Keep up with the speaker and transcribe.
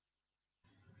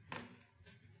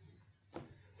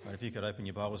And if you could open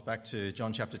your Bibles back to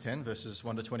John chapter 10, verses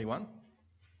 1 to 21.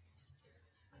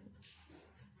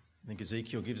 I think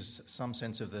Ezekiel gives some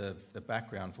sense of the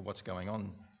background for what's going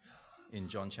on in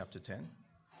John chapter 10.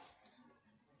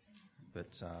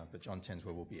 But John 10 is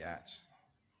where we'll be at.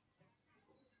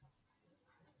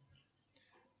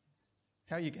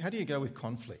 How do you go with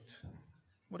conflict?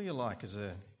 What do you like as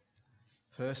a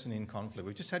person in conflict?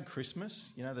 We've just had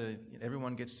Christmas. You know,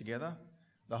 everyone gets together,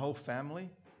 the whole family,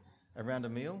 around a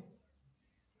meal,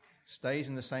 stays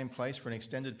in the same place for an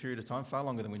extended period of time, far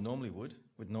longer than we normally would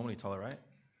normally tolerate.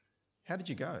 How did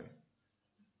you go?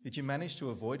 Did you manage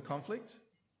to avoid conflict?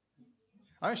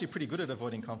 I'm actually pretty good at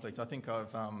avoiding conflict. I think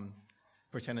I've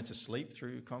pretended to sleep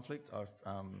through conflict. I've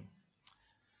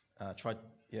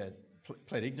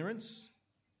played ignorance.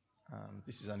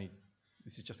 This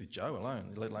is just with Joe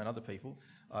alone, let alone other people.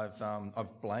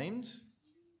 I've blamed.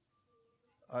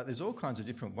 There's all kinds of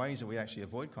different ways that we actually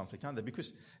avoid conflict, aren't there?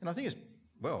 And I think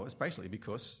it's basically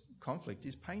because conflict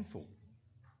is painful.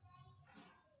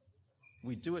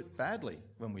 We do it badly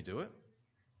when we do it.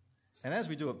 And as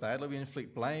we do it badly, we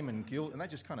inflict blame and guilt, and that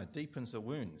just kind of deepens the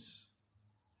wounds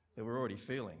that we're already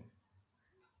feeling.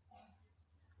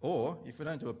 Or, if we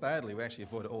don't do it badly, we actually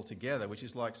avoid it altogether, which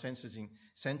is like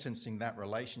sentencing that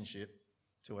relationship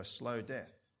to a slow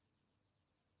death.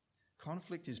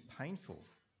 Conflict is painful.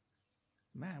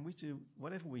 Man, we do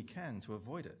whatever we can to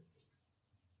avoid it.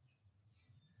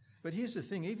 But here's the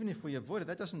thing, even if we avoid it,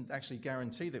 that doesn't actually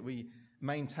guarantee that we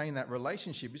maintain that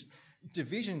relationship.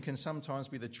 Division can sometimes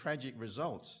be the tragic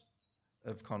result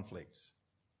of conflict,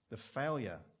 the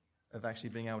failure of actually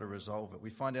being able to resolve it. We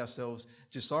find ourselves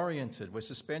disoriented. We're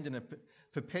suspended in a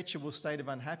perpetual state of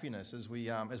unhappiness as we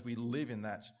live in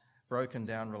that broken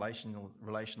down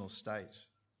relational state.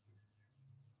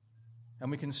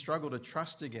 And we can struggle to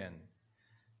trust again,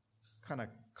 kind of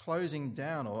closing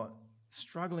down or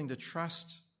struggling to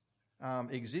trust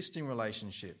existing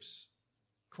relationships,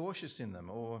 cautious in them,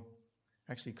 or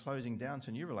actually closing down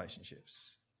to new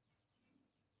relationships.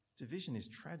 Division is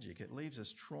tragic. It leaves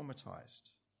us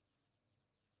traumatized.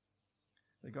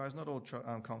 But guys, not all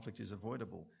conflict is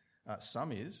avoidable.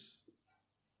 Some is,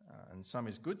 and some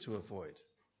is good to avoid.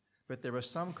 But there are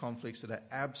some conflicts that are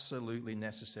absolutely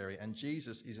necessary, and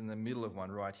Jesus is in the middle of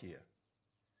one right here.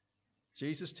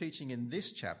 Jesus' teaching in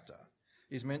this chapter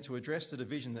is meant to address the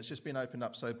division that's just been opened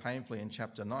up so painfully in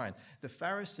chapter 9. The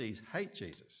Pharisees hate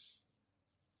Jesus,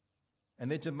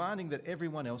 and they're demanding that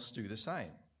everyone else do the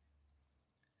same.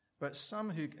 But some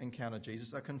who encounter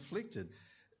Jesus are conflicted.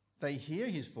 They hear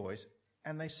his voice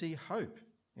and they see hope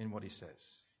in what he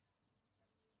says.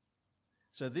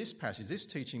 So this passage, this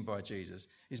teaching by Jesus,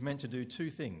 is meant to do two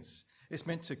things. It's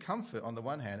meant to comfort on the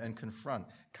one hand and confront.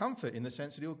 Comfort in the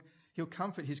sense that he'll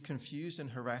comfort his confused and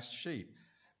harassed sheep.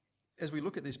 As we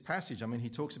look at this passage, he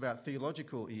talks about he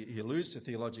alludes to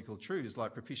theological truths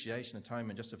like propitiation,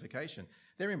 atonement, justification.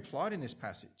 They're implied in this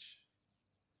passage.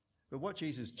 But what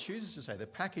Jesus chooses to say, the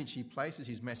package he places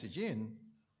his message in,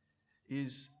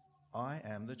 is, I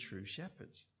am the true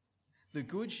shepherd. The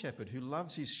good shepherd who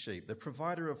loves his sheep, the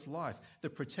provider of life, the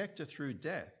protector through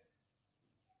death.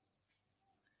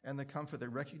 And the comfort that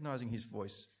recognizing his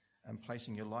voice and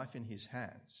placing your life in his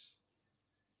hands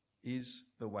is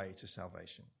the way to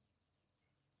salvation.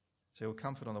 So he'll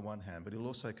comfort on the one hand, but he'll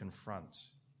also confront.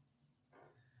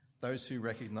 Those who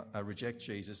reject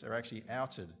Jesus are actually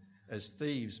outed as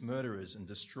thieves, murderers, and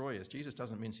destroyers. Jesus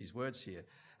doesn't mince his words here.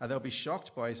 They'll be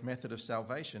shocked by his method of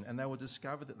salvation, and they will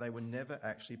discover that they were never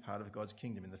actually part of God's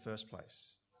kingdom in the first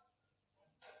place.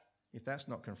 If that's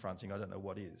not confronting, I don't know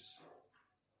what is.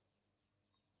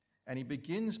 And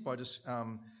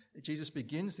Jesus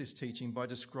begins this teaching by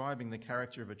describing the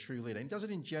character of a true leader. He does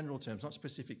it in general terms, not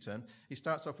specific terms. He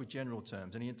starts off with general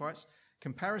terms, and he invites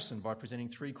comparison by presenting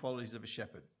three qualities of a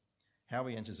shepherd: how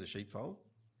he enters the sheepfold,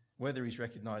 whether he's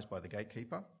recognised by the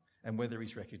gatekeeper, and whether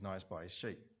he's recognised by his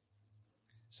sheep.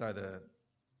 So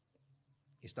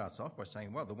he starts off by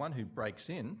saying, the one who breaks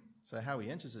in, so how he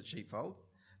enters the sheepfold,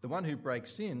 the one who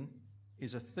breaks in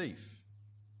is a thief.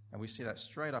 And we see that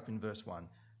straight up in verse 1.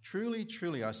 Truly,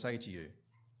 truly, I say to you,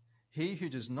 he who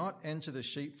does not enter the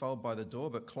sheepfold by the door,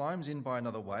 but climbs in by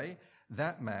another way,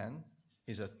 that man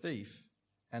is a thief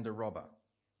and a robber.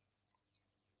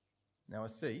 Now, a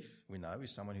thief, we know,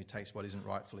 is someone who takes what isn't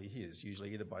rightfully his,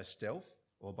 usually either by stealth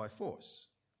or by force.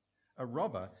 A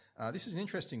robber, this is an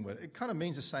interesting word. It kind of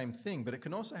means the same thing, but it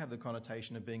can also have the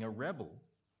connotation of being a rebel,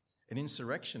 an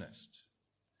insurrectionist,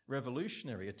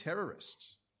 revolutionary, a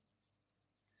terrorist.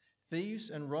 Thieves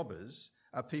and robbers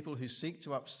are people who seek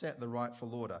to upset the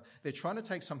rightful order. They're trying to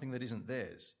take something that isn't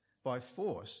theirs by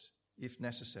force if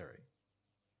necessary.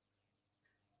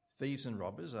 Thieves and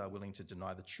robbers are willing to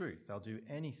deny the truth. They'll do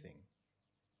anything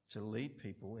to lead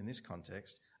people, in this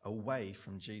context, away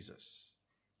from Jesus.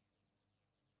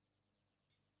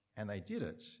 And they did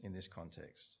it, in this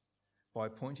context, by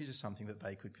pointing to something that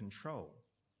they could control,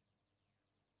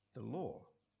 the law.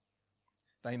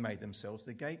 They made themselves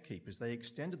the gatekeepers. They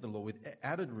extended the law with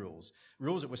added rules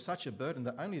that were such a burden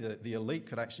that only the elite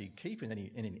could actually keep in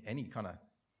any kind of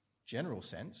general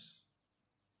sense.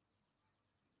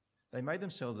 They made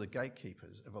themselves the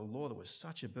gatekeepers of a law that was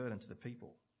such a burden to the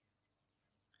people.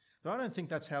 But I don't think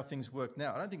that's how things work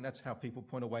now. I don't think that's how people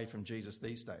point away from Jesus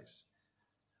these days.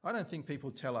 I don't think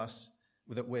people tell us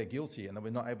that we're guilty and that we're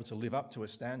not able to live up to a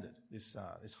standard, this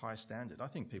high standard. I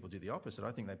think people do the opposite.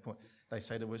 I think they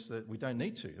say to us that we don't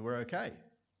need to, that we're okay.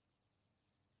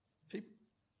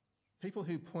 People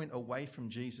who point away from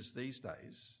Jesus these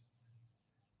days,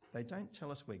 they don't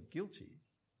tell us we're guilty.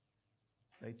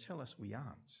 They tell us we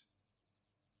aren't.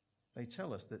 They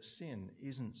tell us that sin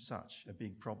isn't such a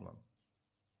big problem.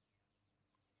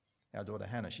 Our daughter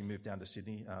Hannah, she moved down to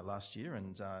Sydney last year,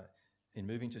 and in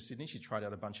moving to Sydney, she tried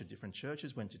out a bunch of different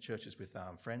churches, went to churches with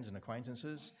friends and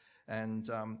acquaintances, and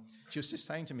she was just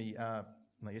saying to me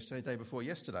yesterday, day before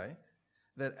yesterday,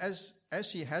 that as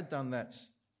she had done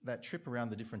that trip around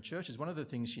the different churches, one of the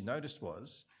things she noticed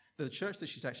was that the church that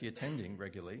she's actually attending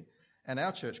regularly, and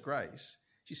our church, Grace,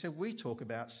 she said, we talk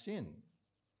about sin.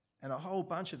 And a whole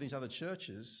bunch of these other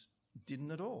churches didn't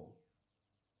at all.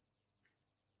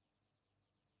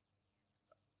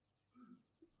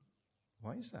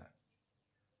 Why is that?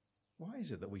 Why is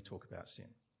it that we talk about sin?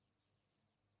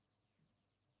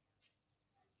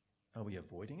 Are we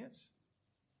avoiding it?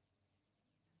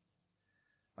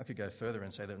 I could go further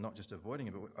and say that not just avoiding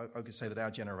it, but I could say that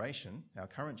our generation, our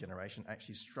current generation,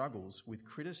 actually struggles with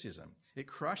criticism. It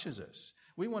crushes us.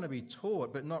 We want to be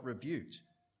taught but not rebuked,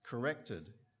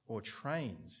 corrected, or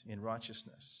trained in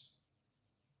righteousness.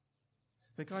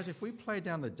 But guys, if we play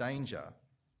down the danger,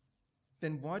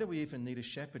 then why do we even need a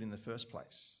shepherd in the first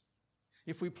place?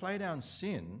 If we play down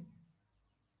sin,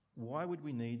 why would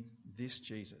we need this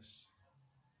Jesus?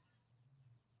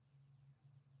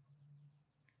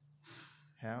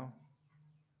 How?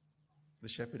 The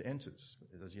shepherd enters.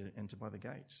 Does he enter by the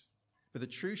gate? But the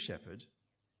true shepherd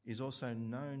is also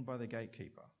known by the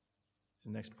gatekeeper. It's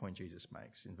the next point Jesus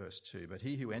makes in verse 2. But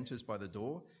he who enters by the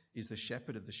door is the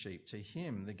shepherd of the sheep. To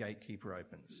him the gatekeeper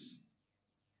opens.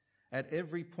 At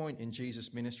every point in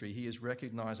Jesus' ministry, he is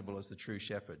recognizable as the true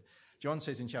shepherd. John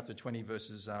says in chapter 20,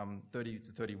 verses 30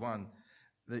 to 31,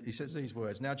 that he says these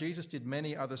words, Now Jesus did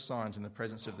many other signs in the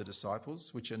presence of the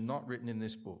disciples, which are not written in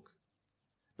this book.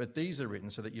 But these are written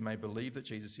so that you may believe that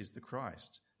Jesus is the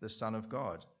Christ, the Son of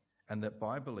God, and that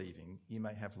by believing you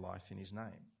may have life in his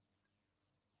name.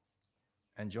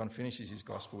 And John finishes his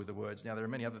gospel with the words, Now there are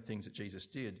many other things that Jesus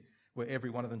did, were every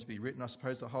one of them to be written, I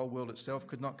suppose the whole world itself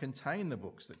could not contain the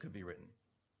books that could be written.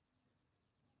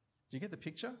 Do you get the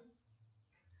picture?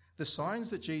 The signs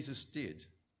that Jesus did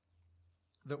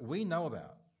that we know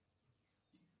about,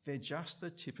 they're just the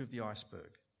tip of the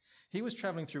iceberg. He was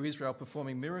travelling through Israel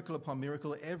performing miracle upon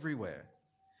miracle everywhere.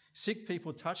 Sick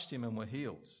people touched him and were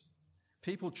healed.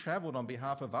 People travelled on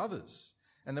behalf of others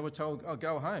and they were told, oh,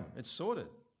 go home, it's sorted.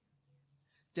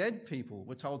 Dead people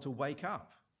were told to wake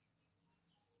up.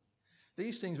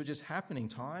 These things were just happening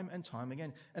time and time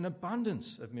again. An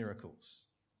abundance of miracles.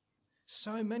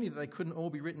 So many that they couldn't all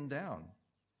be written down.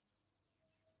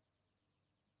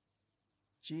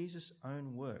 Jesus'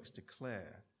 own works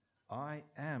declare, I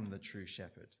am the true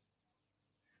shepherd.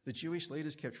 The Jewish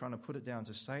leaders kept trying to put it down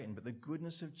to Satan, but the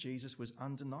goodness of Jesus was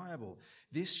undeniable.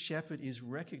 This shepherd is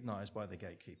recognized by the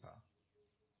gatekeeper.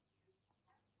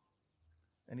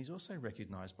 And he's also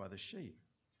recognized by the sheep.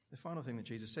 The final thing that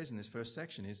Jesus says in this first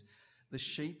section is, the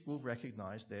sheep will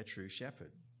recognize their true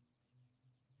shepherd.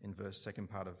 In second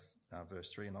part of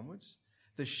verse 3 and onwards.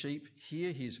 The sheep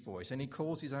hear his voice, and he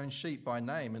calls his own sheep by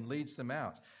name and leads them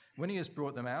out. When he has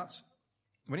brought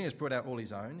out all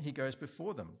his own, he goes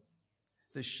before them.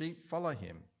 The sheep follow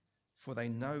him, for they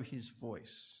know his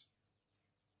voice.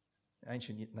 The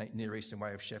ancient Near Eastern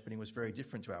way of shepherding was very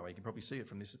different to our way. You can probably see it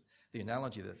from the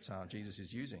analogy that Jesus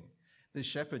is using. The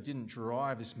shepherd didn't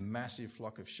drive this massive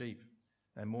flock of sheep,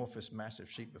 amorphous, massive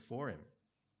sheep before him.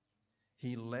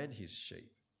 He led his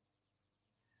sheep.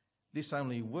 This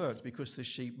only worked because the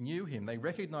sheep knew him. They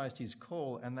recognized his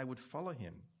call and they would follow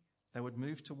him. They would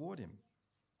move toward him.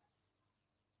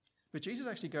 But Jesus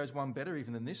actually goes one better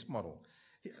even than this model.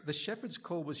 The shepherd's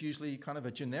call was usually kind of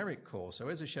a generic call. So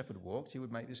as a shepherd walked, he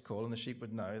would make this call and the sheep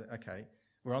would know, okay,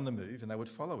 we're on the move, and they would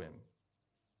follow him.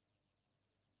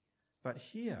 But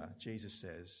here, Jesus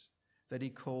says that he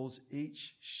calls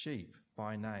each sheep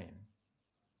by name,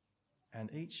 and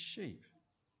each sheep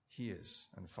hears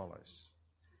and follows.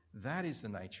 That is the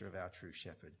nature of our true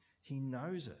shepherd. He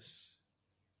knows us.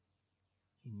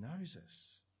 He knows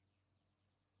us.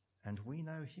 And we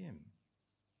know him.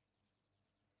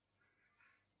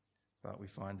 But we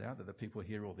find out that the people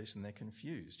hear all this and they're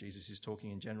confused. Jesus is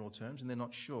talking in general terms and they're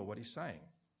not sure what he's saying.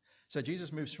 So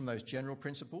Jesus moves from those general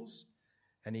principles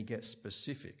and he gets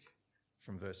specific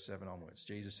from verse 7 onwards.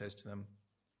 Jesus says to them,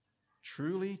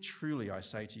 "Truly, truly, I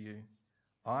say to you,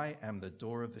 I am the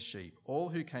door of the sheep. All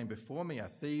who came before me are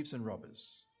thieves and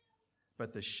robbers,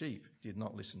 but the sheep did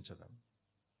not listen to them."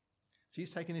 So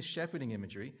he's taking this shepherding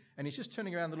imagery and he's just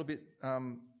turning around a little bit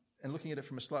and looking at it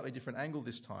from a slightly different angle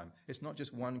this time. It's not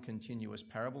just one continuous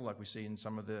parable like we see in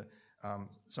some of the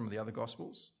other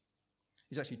Gospels.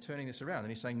 He's actually turning this around and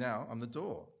he's saying, now I'm the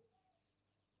door.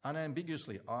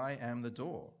 Unambiguously, I am the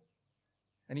door.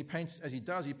 And he paints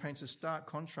a stark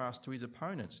contrast to his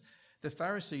opponents. The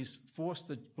Pharisees forced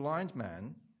the blind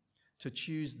man to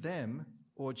choose them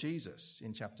or Jesus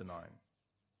in chapter 9.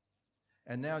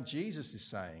 And now Jesus is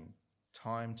saying,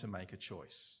 time to make a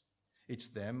choice. It's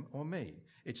them or me.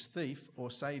 It's thief or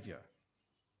saviour.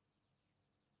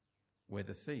 Where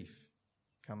the thief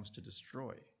comes to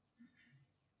destroy.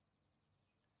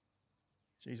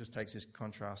 Jesus takes this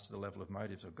contrast to the level of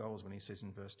motives or goals when he says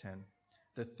in verse 10,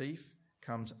 "The thief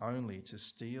comes only to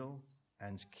steal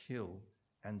and kill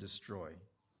and destroy.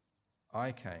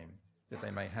 I came that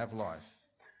they may have life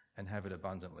and have it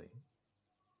abundantly."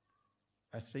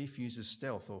 A thief uses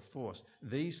stealth or force.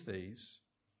 These thieves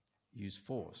use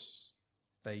force.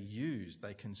 They use,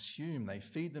 they consume, they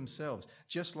feed themselves,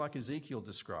 just like Ezekiel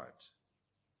described.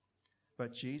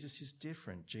 But Jesus is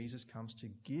different. Jesus comes to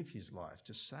give his life,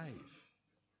 to save.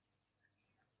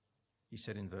 He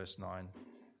said in verse 9,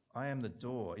 "I am the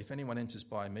door. If anyone enters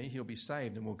by me, he'll be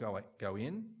saved and will go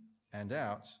in and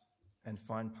out and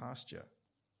find pasture."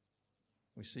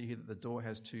 We see here that the door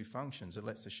has two functions. It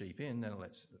lets the sheep in and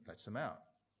it lets them out.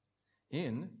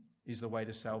 In is the way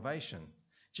to salvation.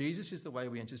 Jesus is the way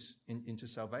we enter into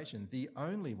salvation, the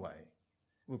only way.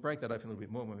 We'll break that open a little bit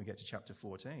more when we get to chapter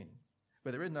 14.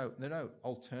 But there are no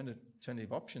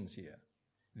alternative options here.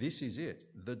 This is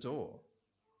it, the door.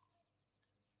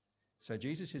 So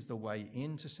Jesus is the way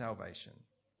into salvation,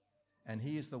 and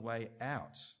he is the way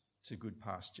out to good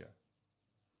pasture.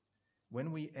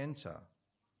 When we enter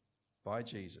by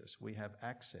Jesus, we have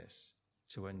access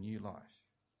to a new life.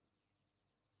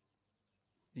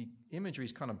 The imagery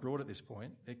is kind of broad at this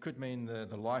point. It could mean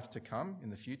the life to come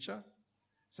in the future,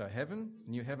 so heaven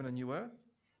and new earth,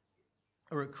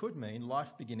 or it could mean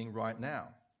life beginning right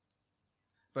now.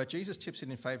 But Jesus tips it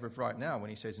in favour of right now when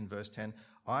he says in verse 10,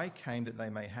 "I came that they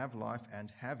may have life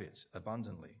and have it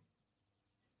abundantly."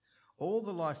 All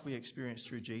the life we experience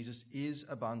through Jesus is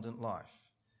abundant life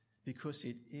because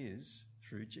it is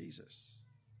through Jesus.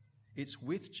 It's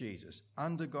with Jesus,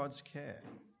 under God's care.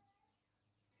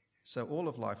 So all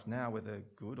of life now, whether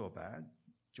good or bad,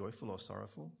 joyful or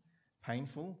sorrowful,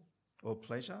 painful or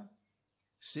pleasure,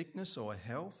 sickness or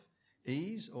health,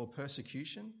 ease or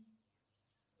persecution,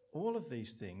 all of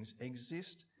these things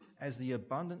exist as the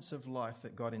abundance of life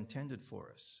that God intended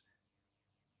for us.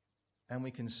 And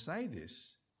we can say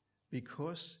this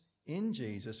because in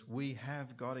Jesus we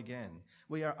have God again.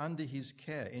 We are under his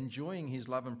care, enjoying his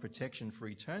love and protection for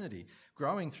eternity,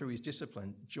 growing through his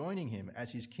discipline, joining him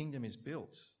as his kingdom is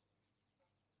built.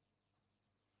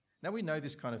 Now we know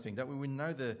this kind of thing, don't we? We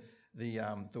know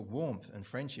the warmth and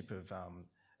friendship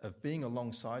of being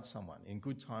alongside someone in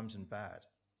good times and bad.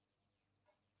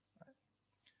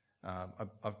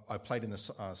 I played in the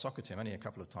soccer team only a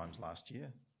couple of times last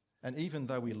year, and even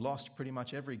though we lost pretty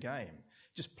much every game,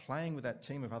 just playing with that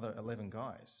team of other 11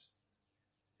 guys,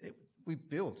 we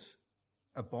built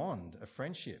a bond, a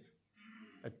friendship,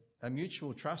 a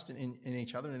mutual trust in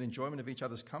each other and an enjoyment of each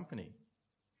other's company.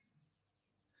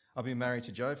 I've been married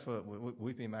to Jo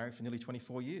we've been married for nearly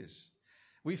 24 years.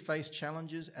 We've faced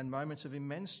challenges and moments of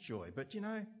immense joy, but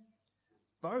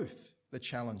both the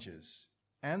challenges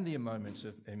and the moments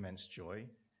of immense joy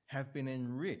have been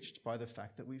enriched by the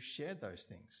fact that we've shared those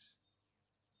things.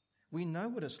 We know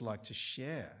what it's like to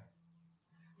share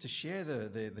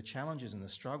the challenges and the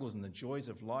struggles and the joys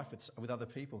of life with other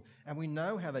people, and we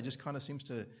know how that just kind of seems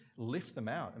to lift them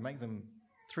out and make them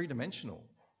three-dimensional.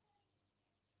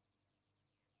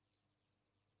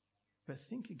 But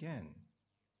think again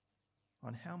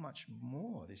on how much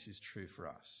more this is true for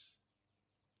us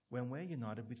when we're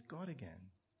united with God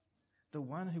again, the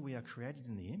one who we are created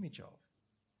in the image of,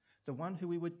 the one who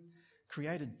we were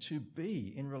created to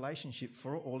be in relationship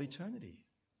for all eternity.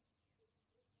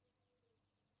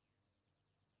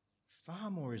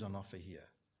 far more is on offer here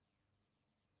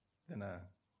than a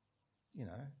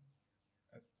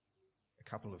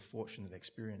couple of fortunate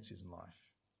experiences in life.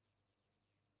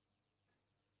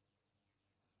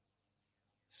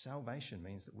 Salvation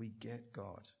means that we get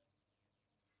God.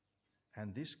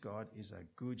 And this God is a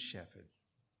good shepherd.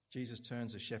 Jesus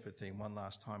turns the shepherd theme one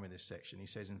last time in this section. He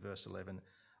says in verse 11,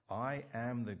 I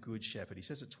am the good shepherd. He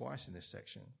says it twice in this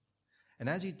section. And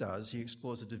as he does, he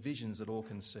explores the divisions that all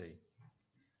can see.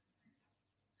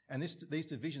 And these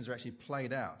divisions are actually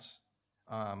played out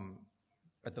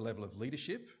at the level of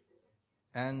leadership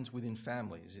and within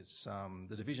families. It's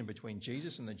the division between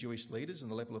Jesus and the Jewish leaders and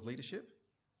the level of leadership.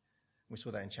 We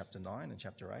saw that in chapter 9 and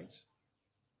chapter 8,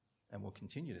 and we'll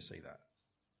continue to see that.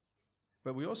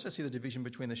 But we also see the division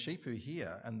between the sheep who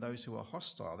hear and those who are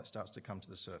hostile that starts to come to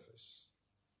the surface.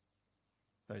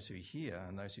 Those who hear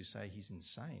and those who say he's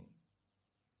insane.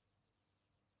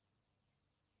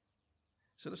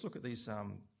 So let's look at these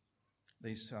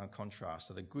contrasts.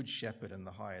 So the good shepherd and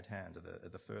the hired hand are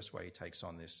the first way he takes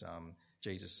on this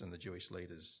Jesus and the Jewish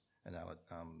leaders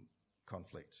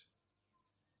conflict.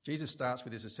 Jesus starts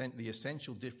with the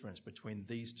essential difference between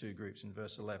these two groups in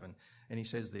verse 11. And he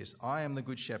says this, I am the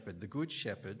good shepherd. The good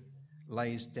shepherd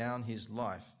lays down his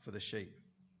life for the sheep.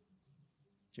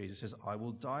 Jesus says, I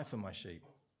will die for my sheep.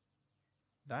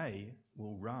 They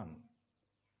will run.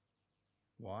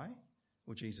 Why?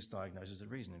 Well, Jesus diagnoses the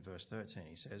reason in verse 13.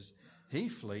 He says, he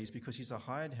flees because he's a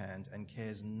hired hand and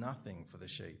cares nothing for the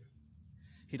sheep.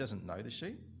 He doesn't know the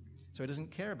sheep, so he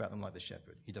doesn't care about them like the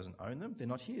shepherd. He doesn't own them. They're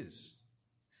not his.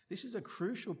 This is a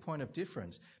crucial point of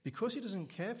difference. Because he doesn't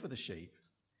care for the sheep,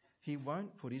 he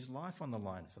won't put his life on the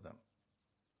line for them.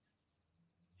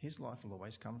 His life will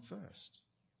always come first.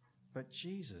 But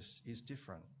Jesus is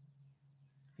different.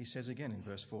 He says again in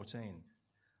verse 14,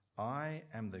 I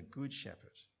am the good shepherd.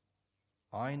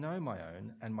 I know my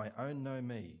own, and my own know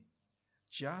me,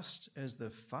 just as the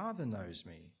Father knows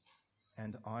me,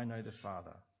 and I know the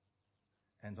Father,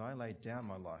 and I lay down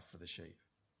my life for the sheep.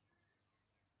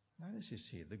 Notice this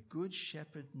here. The good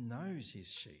shepherd knows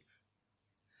his sheep.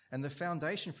 And the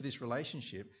foundation for this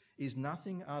relationship is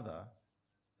nothing other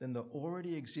than the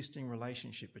already existing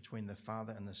relationship between the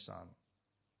Father and the Son.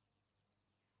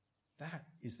 That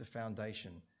is the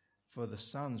foundation for the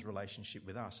Son's relationship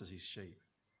with us as his sheep.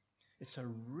 It's a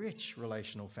rich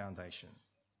relational foundation.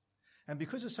 And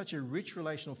because it's such a rich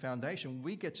relational foundation,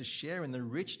 we get to share in the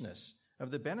richness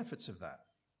of the benefits of that.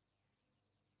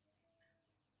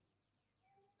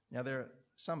 Now, there are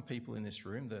some people in this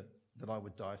room that I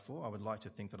would die for. I would like to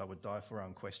think that I would die for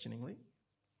unquestioningly.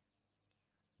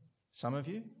 Some of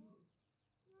you,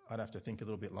 I'd have to think a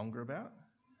little bit longer about.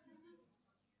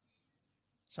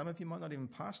 Some of you might not even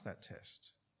pass that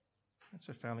test. That's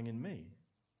a failing in me.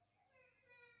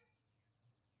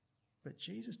 But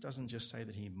Jesus doesn't just say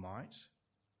that he might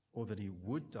or that he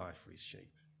would die for his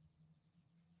sheep.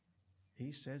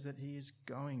 He says that he is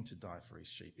going to die for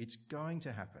his sheep. It's going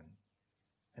to happen.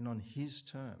 And on his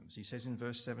terms. He says in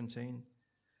verse 17,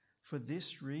 for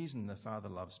this reason the Father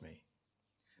loves me,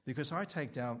 because I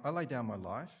lay down my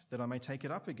life that I may take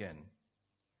it up again.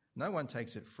 No one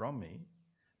takes it from me,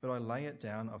 but I lay it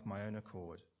down of my own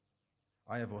accord.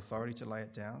 I have authority to lay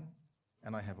it down,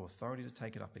 and I have authority to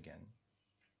take it up again.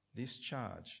 This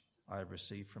charge I have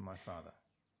received from my Father.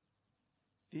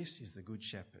 This is the good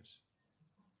shepherd,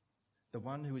 the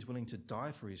one who is willing to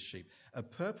die for his sheep, a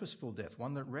purposeful death,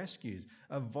 one that rescues,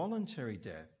 a voluntary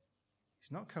death.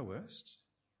 He's not coerced.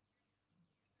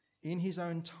 In his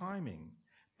own timing,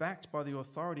 backed by the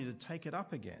authority to take it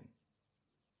up again.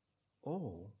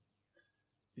 All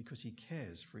because he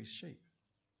cares for his sheep.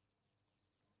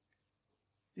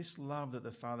 This love that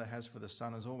the Father has for the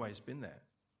Son has always been there.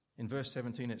 In verse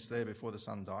 17, it's there before the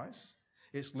Son dies.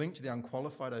 It's linked to the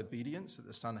unqualified obedience that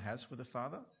the Son has for the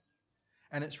Father.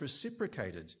 And it's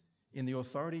reciprocated in the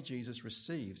authority Jesus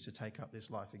receives to take up this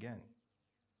life again.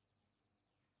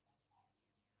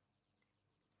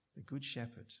 The Good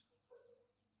Shepherd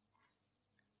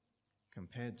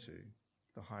compared to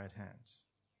the hired hands.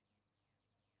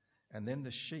 And then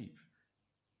the sheep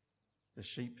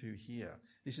who hear.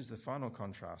 This is the final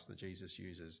contrast that Jesus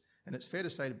uses. And it's fair to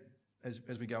say,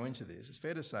 as we go into this, it's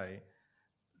fair to say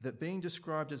that being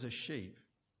described as a sheep,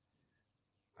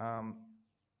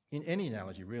 in any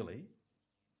analogy really,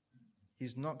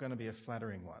 is not going to be a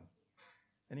flattering one.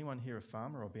 Anyone here a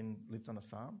farmer or lived on a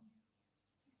farm?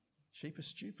 Sheep are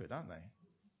stupid, aren't they?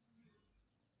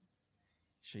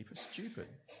 Sheep are stupid.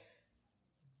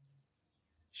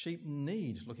 Sheep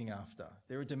need looking after.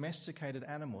 They're a domesticated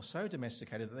animal, so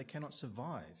domesticated that they cannot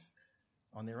survive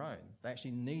on their own. They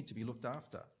actually need to be looked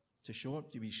after,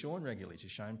 to be shorn regularly, to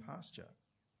shown pasture.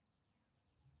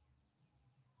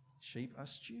 Sheep are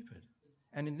stupid.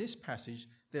 And in this passage,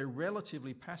 they're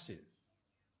relatively passive.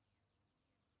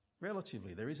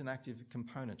 Relatively, there is an active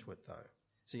component to it though.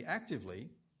 See, actively,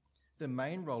 the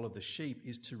main role of the sheep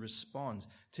is to respond,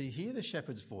 to hear the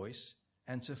shepherd's voice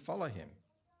and to follow him.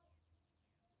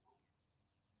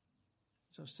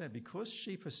 As I've said, because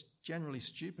sheep are generally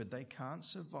stupid, they can't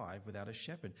survive without a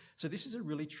shepherd. So this is a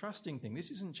really trusting thing.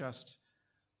 This isn't just,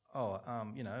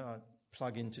 I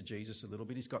plug into Jesus a little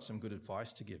bit. He's got some good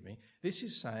advice to give me. This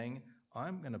is saying,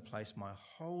 I'm going to place my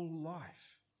whole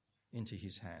life into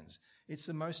his hands. It's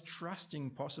the most trusting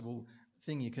possible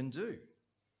thing you can do,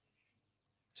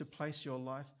 to place your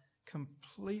life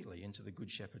completely into the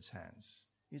Good Shepherd's hands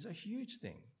is a huge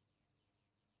thing.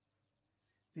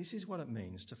 This is what it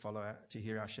means to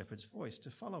hear our shepherd's voice, to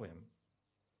follow him.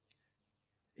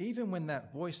 Even when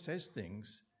that voice says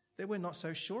things that we're not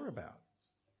so sure about.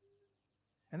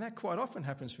 And that quite often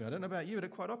happens for me. I don't know about you, but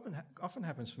it quite often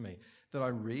happens for me that I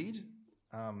read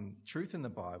truth in the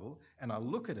Bible and I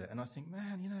look at it and I think,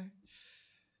 man,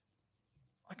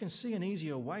 I can see an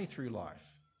easier way through life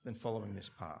than following this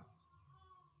path.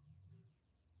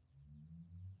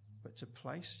 But to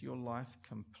place your life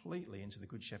completely into the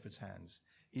Good Shepherd's hands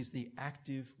is the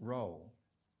active role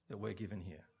that we're given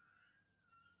here.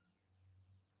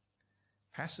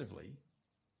 Passively,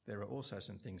 there are also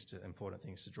some important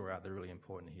things to draw out that are really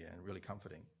important here and really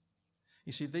comforting.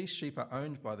 You see, these sheep are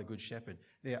owned by the Good Shepherd.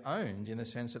 They're owned in the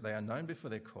sense that they are known before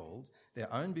they're called,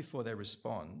 they're owned before they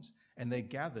respond, and they're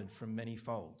gathered from many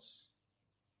folds.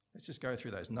 Let's just go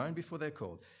through those. Known before they're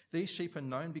called. These sheep are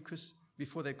known because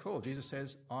before they're called. Jesus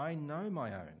says, I know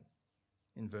my own,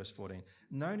 in verse 14.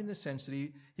 Known in the sense that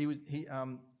he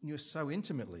knew us so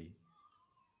intimately.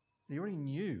 He already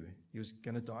knew he was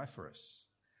going to die for us.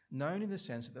 Known in the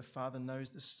sense that the Father knows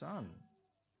the Son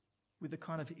with the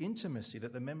kind of intimacy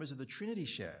that the members of the Trinity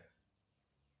share.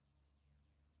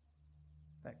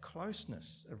 That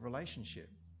closeness of relationship.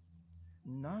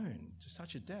 Known to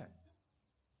such a depth.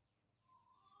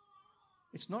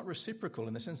 It's not reciprocal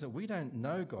in the sense that we don't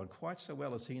know God quite so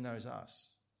well as he knows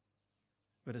us,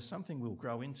 but it's something we'll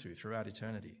grow into throughout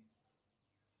eternity.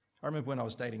 I remember when I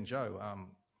was dating Jo,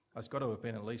 I've got to have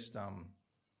been at least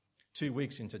 2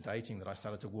 weeks into dating that I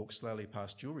started to walk slowly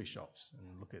past jewellery shops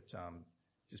and look at,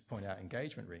 just point out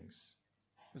engagement rings.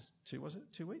 Was it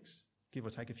 2 weeks? Give or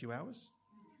take a few hours?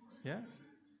 Yeah?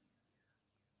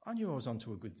 I knew I was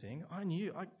onto a good thing.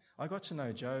 I got to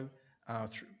know Jo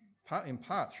in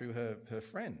part through her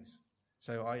friends.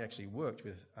 So I actually worked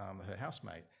with her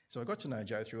housemate. So I got to know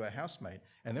Jo through her housemate.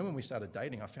 And then when we started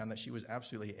dating, I found that she was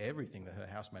absolutely everything that her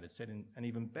housemate had said and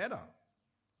even better.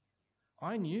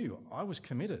 I knew I was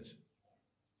committed.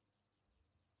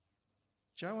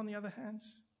 Jo, on the other hand,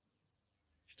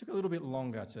 she took a little bit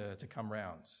longer to come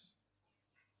round.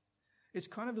 It's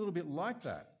kind of a little bit like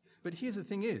that. But here's the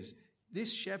thing is,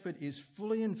 this shepherd is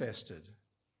fully invested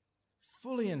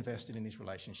in his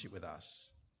relationship with us.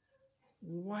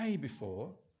 Way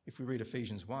before, if we read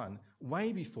Ephesians 1,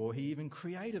 way before he even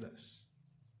created us.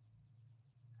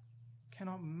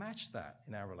 Cannot match that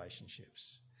in our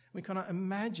relationships. We cannot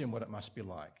imagine what it must be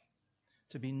like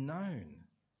to be known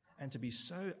and to be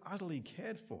so utterly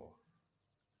cared for.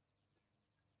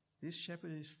 This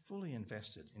shepherd is fully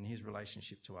invested in his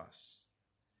relationship to us.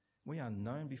 We are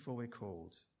known before we're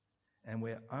called, and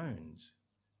we're owned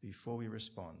before we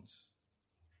respond.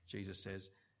 Jesus says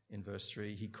in verse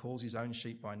 3, he calls his own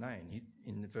sheep by name.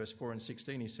 In verse 4 and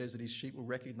 16, he says that his sheep will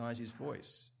recognize his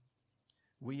voice.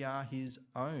 We are his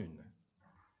own,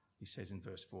 he says in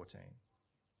verse 14.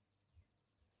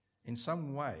 In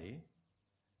some way,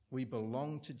 we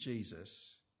belong to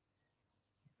Jesus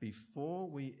before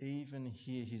we even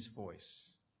hear his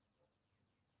voice.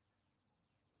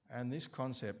 And this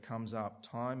concept comes up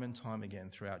time and time again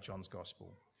throughout John's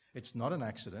gospel. It's not an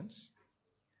accident.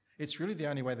 It's really the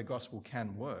only way the gospel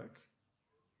can work.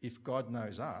 If God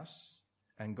knows us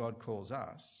and God calls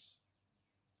us,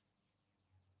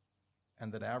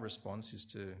 and that our response is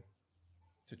to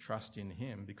trust in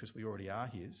him because we already are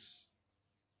his.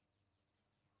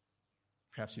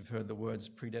 Perhaps you've heard the words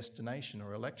predestination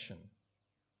or election.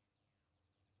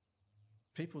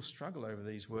 People struggle over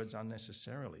these words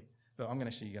unnecessarily. But I'm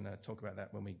going to talk about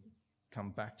that when we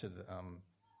come back to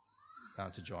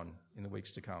John in the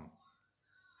weeks to come.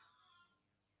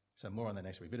 So more on the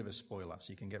next week. A bit of a spoiler,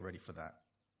 so you can get ready for that.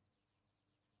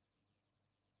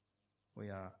 We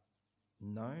are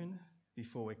known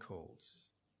before we're called,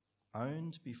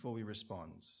 owned before we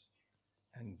respond,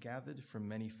 and gathered from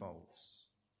many folds.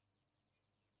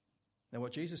 Now,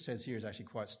 what Jesus says here is actually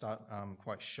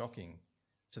quite shocking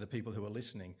to the people who are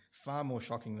listening, far more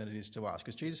shocking than it is to us,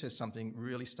 because Jesus says something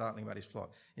really startling about his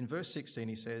flock. In verse 16,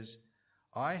 he says,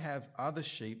 I have other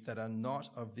sheep that are not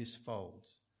of this fold.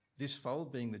 This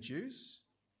fold being the Jews,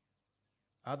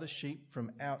 other sheep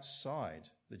from outside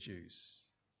the Jews.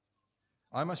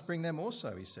 I must bring them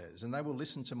also, he says, and they will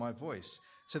listen to my voice.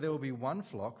 So there will be one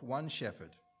flock, one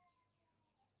shepherd.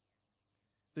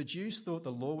 The Jews thought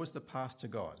the law was the path to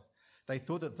God. They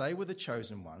thought that they were the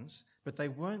chosen ones, but they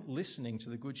weren't listening to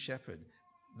the good shepherd,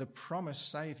 the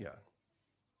promised saviour.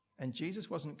 And Jesus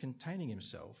wasn't containing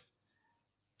himself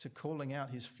to calling out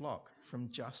his flock from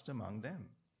just among them.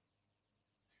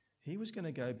 He was going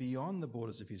to go beyond the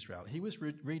borders of Israel. He was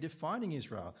redefining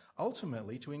Israel,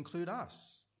 ultimately to include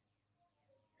us.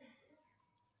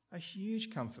 A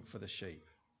huge comfort for the sheep.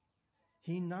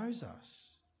 He knows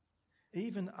us,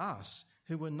 even us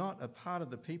who were not a part of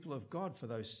the people of God for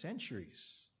those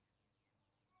centuries.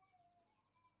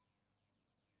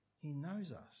 He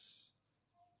knows us.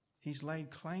 He's laid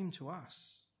claim to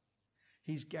us.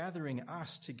 He's gathering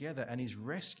us together and he's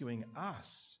rescuing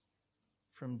us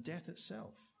from death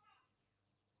itself.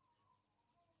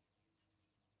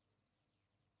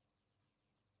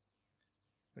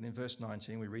 But in verse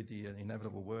 19, we read the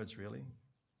inevitable words, really.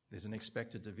 There's an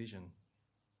expected division.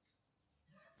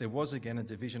 There was again a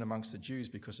division amongst the Jews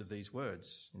because of these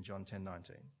words in John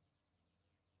 10:19.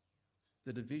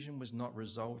 The division was not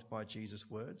resolved by Jesus'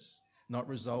 words, not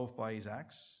resolved by his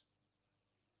acts.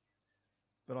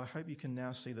 But I hope you can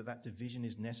now see that that division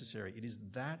is necessary. It is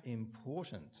that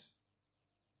important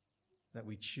that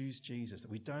we choose Jesus,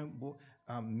 that we don't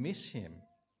miss him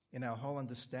in our whole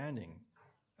understanding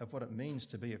of what it means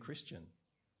to be a Christian.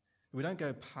 We don't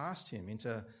go past him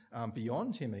into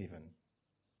beyond him even,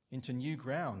 into new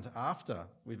ground after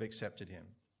we've accepted him.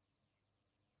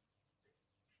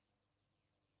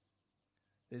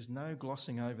 There's no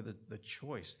glossing over the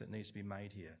choice that needs to be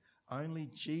made here. Only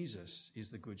Jesus is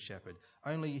the good shepherd.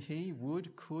 Only he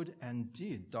would, could, and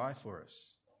did die for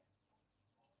us.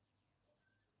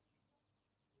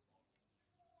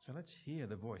 So let's hear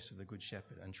the voice of the good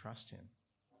shepherd and trust him.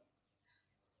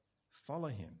 Follow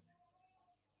him,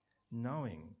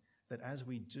 knowing that as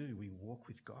we do, we walk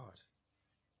with God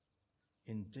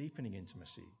in deepening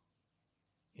intimacy,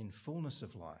 in fullness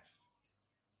of life,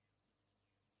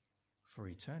 for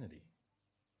eternity.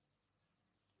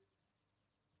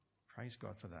 Praise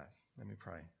God for that. Let me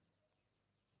pray.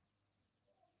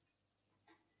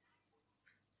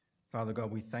 Father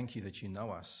God, we thank you that you know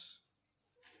us.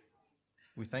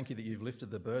 We thank you that you've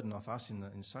lifted the burden off us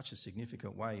in such a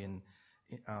significant way in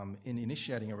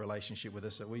initiating a relationship with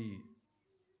us that we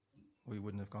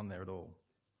wouldn't have gone there at all.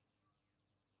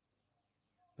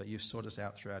 But you've sought us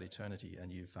out throughout eternity,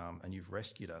 and you've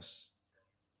rescued us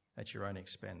at your own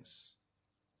expense.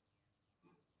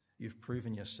 You've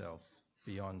proven yourself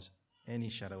beyond any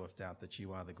shadow of doubt that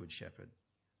you are the good shepherd.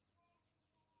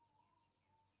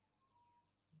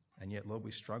 And yet, Lord,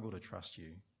 we struggle to trust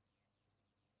you.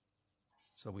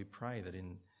 So we pray that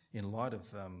in light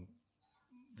of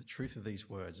the truth of these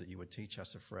words, that you would teach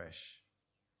us afresh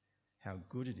how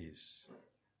good it is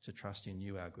to trust in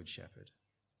you, our good shepherd.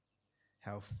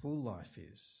 How full life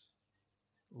is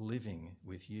living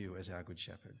with you as our good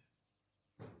shepherd.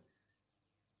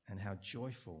 And how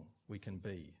joyful we can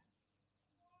be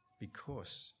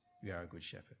because you are a good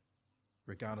shepherd,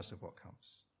 regardless of what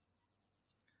comes.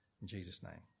 In Jesus'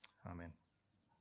 name, amen.